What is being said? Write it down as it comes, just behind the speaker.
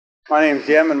My name's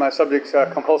Jim, and my subject's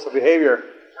compulsive behavior.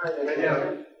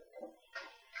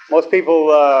 Most people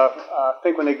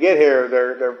think when they get here,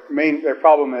 their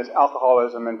problem is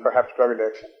alcoholism and perhaps drug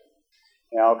addiction.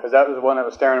 Because that was the one that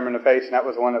was staring them in the face, and that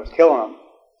was the one that was killing them.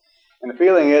 And the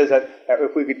feeling is that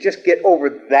if we could just get over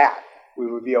that,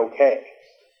 we would be okay.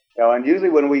 And usually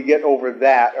when we get over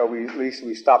that, or at least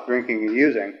we stop drinking and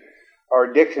using,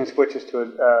 our addiction switches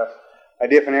to a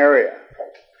different area.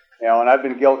 And I've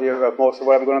been guilty of most of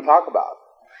what I'm going to talk about.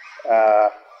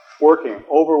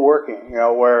 Overworking,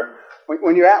 where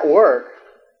when you're at work,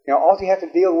 all you have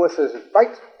to deal with is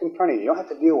right in front of you. You don't have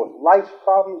to deal with life's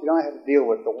problems. You don't have to deal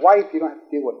with the wife. You don't have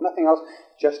to deal with nothing else.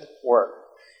 Just work.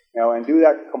 And do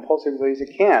that compulsively as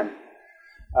you can.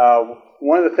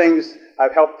 One of the things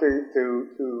I've helped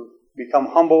to become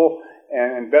humble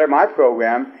and better my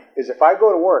program is if I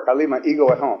go to work, I leave my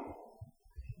ego at home.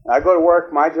 When I go to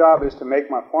work, my job is to make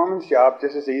my foreman's job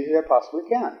just as easy as I possibly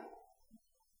can.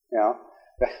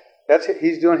 That's it.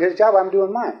 He's doing his job, I'm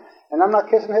doing mine. And I'm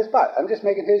not kissing his butt. I'm just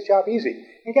making his job easy.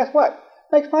 And guess what?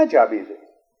 It makes my job easy.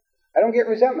 I don't get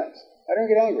resentments. I don't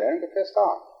get angry. I don't get pissed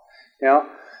off.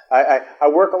 I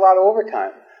work a lot of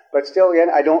overtime. But still, again,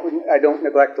 I don't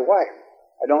neglect the wife.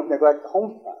 I don't neglect the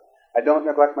home front. I don't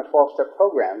neglect my 12-step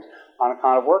programs on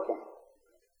account of working.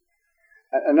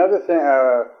 Another thing,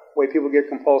 way people get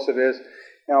compulsive is,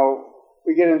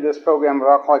 we get into this program of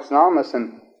Alcoholics Anonymous,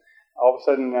 and all of a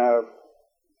sudden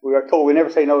we are told we never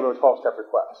say no to a 12-step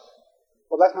request.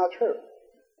 Well, that's not true.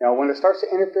 When it starts to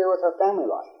interfere with our family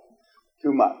life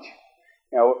too much,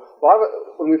 a lot of it,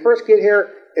 when we first get here,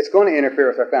 it's going to interfere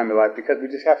with our family life because we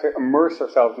just have to immerse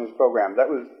ourselves in this program. That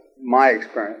was my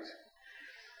experience.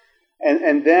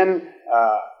 And then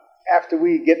after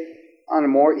we get on a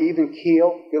more even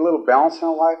keel, get a little balance in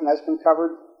our life, and that's been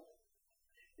covered,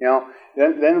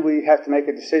 then we have to make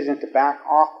a decision to back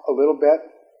off a little bit,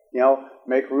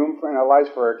 make room in our lives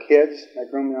for our kids,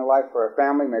 make room in our life for our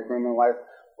family, make room in life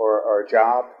for our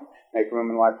job, make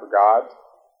room in life for God,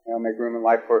 make room in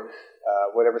life for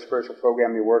whatever spiritual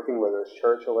program you're working, whether it's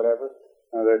church or whatever.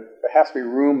 There has to be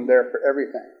room there for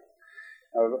everything.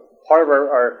 Part of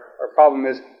our problem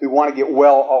is we want to get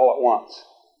well all at once,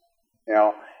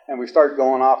 and we start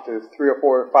going off to 3 or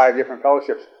 4 or 5 different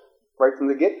fellowships right from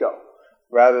the get-go,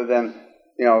 rather than,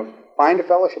 find a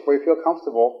fellowship where you feel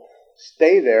comfortable,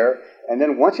 stay there, and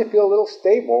then once you feel a little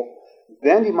stable,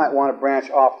 then you might want to branch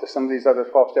off to some of these other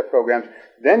 12-step programs.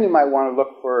 Then you might want to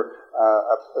look for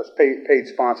a paid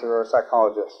sponsor or a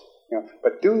psychologist.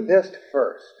 But do this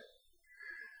first.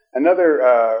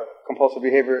 Another compulsive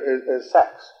behavior is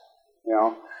sex.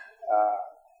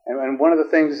 And one of the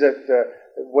things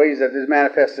ways that this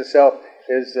manifests itself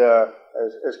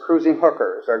is cruising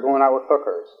hookers, or going out with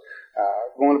hookers,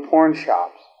 going to porn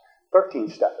shops,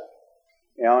 13-stepping.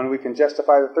 And we can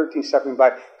justify the 13-stepping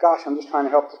by, gosh, I'm just trying to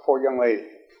help this poor young lady.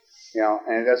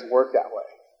 And it doesn't work that way.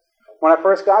 When I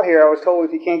first got here, I was told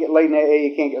if you can't get laid in AA,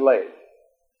 you can't get laid.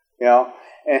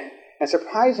 And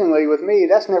surprisingly, with me,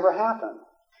 that's never happened.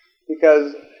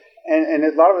 Because, and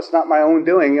a lot of it's not my own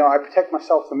doing, I protect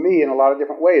myself from me in a lot of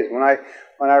different ways. When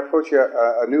I approach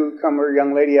a newcomer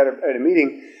young lady at a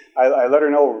meeting, I let her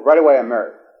know right away I'm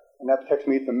married. And that protects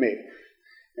me from me.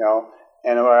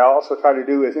 And what I also try to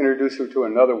do is introduce her to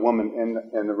another woman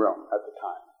in the room at the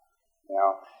time.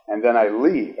 And then I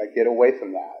leave. I get away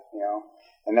from that.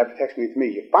 And that protects me from me.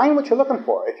 You find what you're looking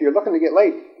for. If you're looking to get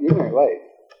laid, you're going to get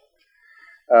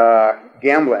laid.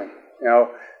 Gambling.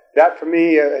 That for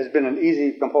me has been an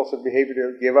easy compulsive behavior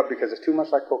to give up because it's too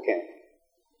much like cocaine.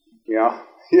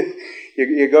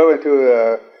 You go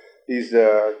into these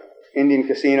Indian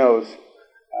casinos,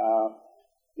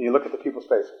 and you look at the people's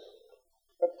faces.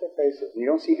 Look at their faces. You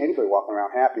don't see anybody walking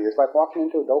around happy. It's like walking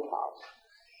into a dope house.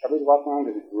 Everybody's walking around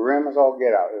as grim as all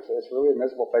get out. It's really a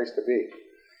miserable place to be.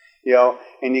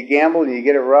 And you gamble and you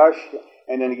get a rush,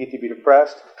 and then you get to be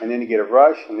depressed, and then you get a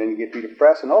rush, and then you get to be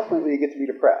depressed, and ultimately you get to be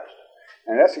depressed.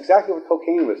 And that's exactly what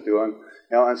cocaine was doing.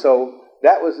 And so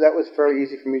that was fairly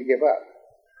easy for me to give up.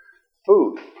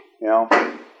 Food.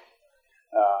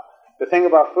 The thing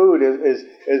about food is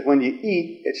when you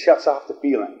eat, it shuts off the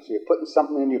feelings. You're putting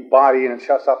something in your body and it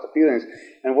shuts off the feelings.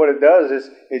 And what it does is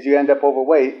you end up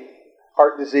overweight,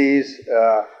 heart disease,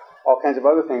 all kinds of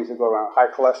other things that go around,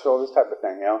 high cholesterol, this type of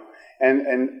thing,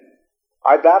 And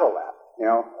I battle that,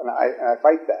 and I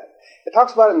fight that. It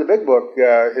talks about it in the big book,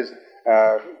 his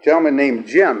gentleman named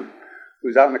Jim,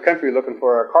 who's out in the country looking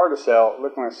for a car to sell,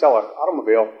 looking to sell an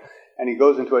automobile, and he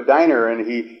goes into a diner and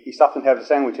he stops and has a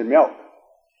sandwich and milk.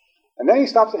 And then he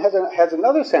stops and has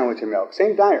another sandwich and milk,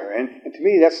 same diner. And to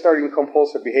me, that's starting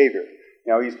compulsive behavior.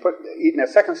 You know, he's eating a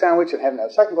second sandwich and having a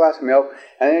second glass of milk,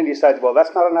 and then he decides, well, that's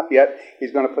not enough yet.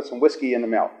 He's going to put some whiskey in the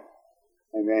milk,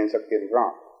 and then ends up getting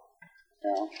drunk.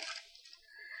 You know,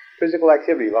 physical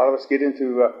activity. A lot of us get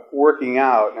into working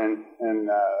out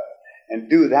and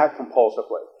do that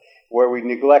compulsively, where we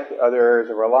neglect other areas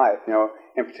of our life. You know,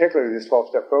 in particular, this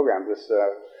 12-step program, this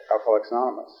Alcoholics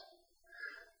Anonymous.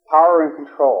 Power and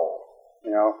control.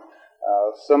 You know,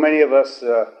 so many of us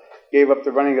gave up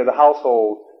the running of the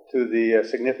household to the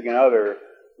significant other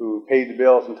who paid the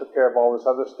bills and took care of all this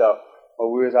other stuff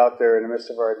while we was out there in the midst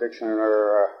of our addiction and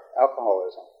our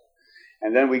alcoholism.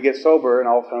 And then we get sober, and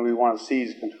all of a sudden we want to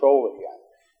seize control again.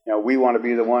 You know, we want to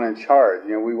be the one in charge.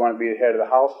 You know, we want to be the head of the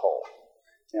household.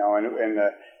 You know, and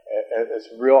it's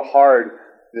real hard,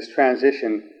 this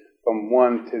transition from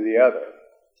one to the other.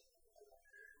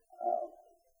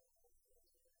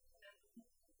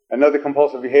 Another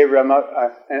compulsive behavior, I'm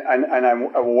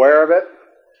aware of it.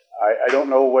 I don't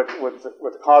know what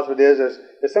the cause of it is.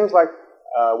 It's things like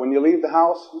when you leave the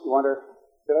house, you wonder,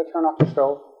 did I turn off the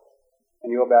stove?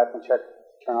 And you go back and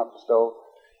turn off the stove,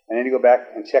 and then you go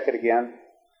back and check it again.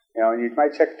 You know, and you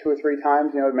might check it 2 or 3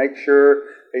 times. You know, to make sure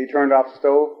that you turned off the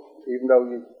stove, even though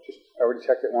you just already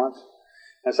checked it once.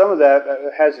 And some of that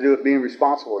has to do with being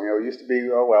responsible. You know, it used to be,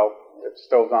 oh well, if the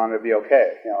stove's on, it'll be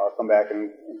okay. You know, I'll come back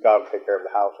and God will take care of the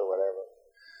house or whatever.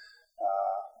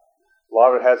 A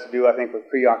lot of it has to do, I think, with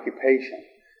preoccupation.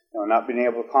 You know, not being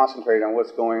able to concentrate on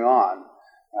what's going on.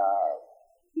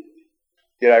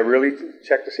 Did I really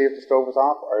check to see if the stove was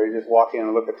off, or did you just walk in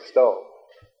and look at the stove?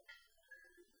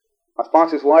 My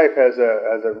sponsor's wife has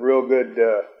a real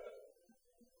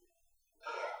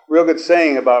good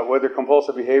saying about whether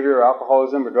compulsive behavior or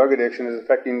alcoholism or drug addiction is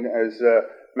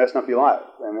messing up your life,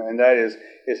 and that is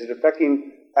it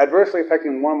adversely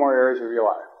affecting one or more areas of your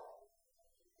life?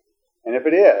 And if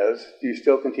it is, do you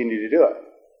still continue to do it?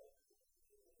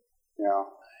 You know,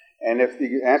 and if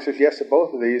the answer is yes to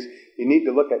both of these, you need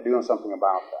to look at doing something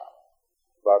about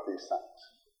these things.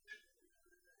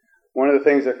 One of the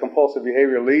things that compulsive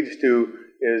behavior leads to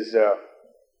is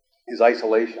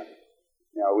isolation.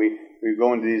 You know, we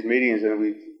go into these meetings and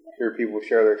we hear people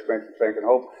share their experience of strength and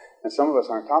hope, and some of us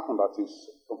aren't talking about these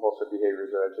compulsive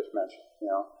behaviors that I just mentioned. You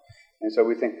know, and so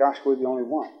we think, gosh, we're the only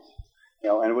ones. You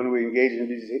know, and when we engage in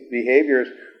these behaviors,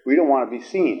 we don't want to be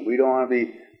seen. We don't want to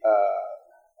be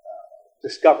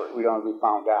discovered. We don't want to be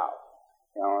found out.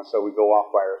 You know, and so we go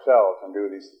off by ourselves and do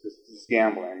this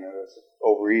gambling and this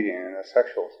overeating and this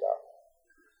sexual stuff.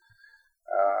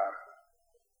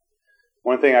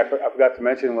 One thing I forgot to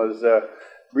mention was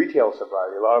retail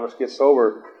sobriety. A lot of us get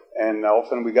sober, and all of a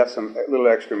sudden we got some little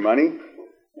extra money,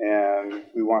 and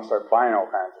we want to start buying all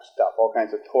kinds of stuff, all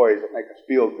kinds of toys that make us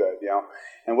feel good, you know.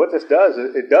 And what this does,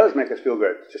 it does make us feel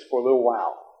good, just for a little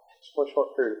while, just for a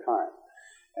short period of time.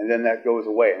 And then that goes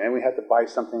away, and then we have to buy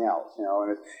something else, you know.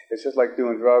 And it's just like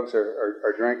doing drugs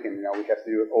or drinking, you know. We have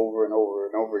to do it over and over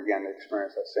and over again to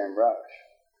experience that same rush.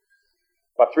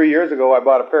 About 3 years ago, I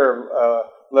bought a pair of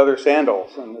leather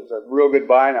sandals, and it was a real good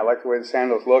buy, and I liked the way the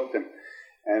sandals looked.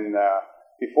 And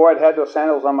before I'd had those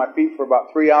sandals on my feet for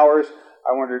about 3 hours,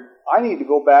 I wondered, I need to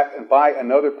go back and buy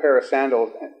another pair of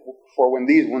sandals for when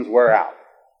these ones wear out.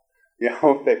 You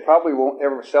know, they probably won't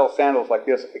ever sell sandals like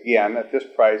this again at this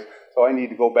price, so I need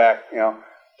to go back, you know.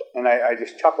 And I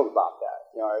just chuckled about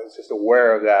that. You know, I was just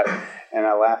aware of that, and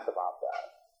I laughed about that.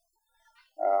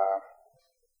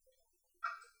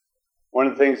 One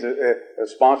of the things that a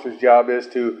sponsor's job is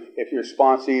to, if your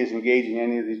sponsee is engaging in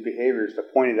any of these behaviors, to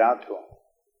point it out to them.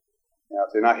 You know,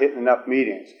 if they're not hitting enough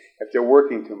meetings, if they're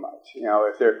working too much, you know,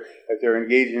 if they're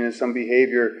engaging in some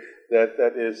behavior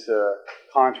that is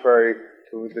contrary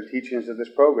to the teachings of this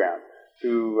program,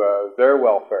 to their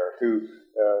welfare, to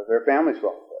their family's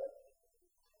welfare.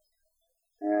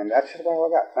 And that's just about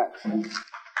all I got. Thanks.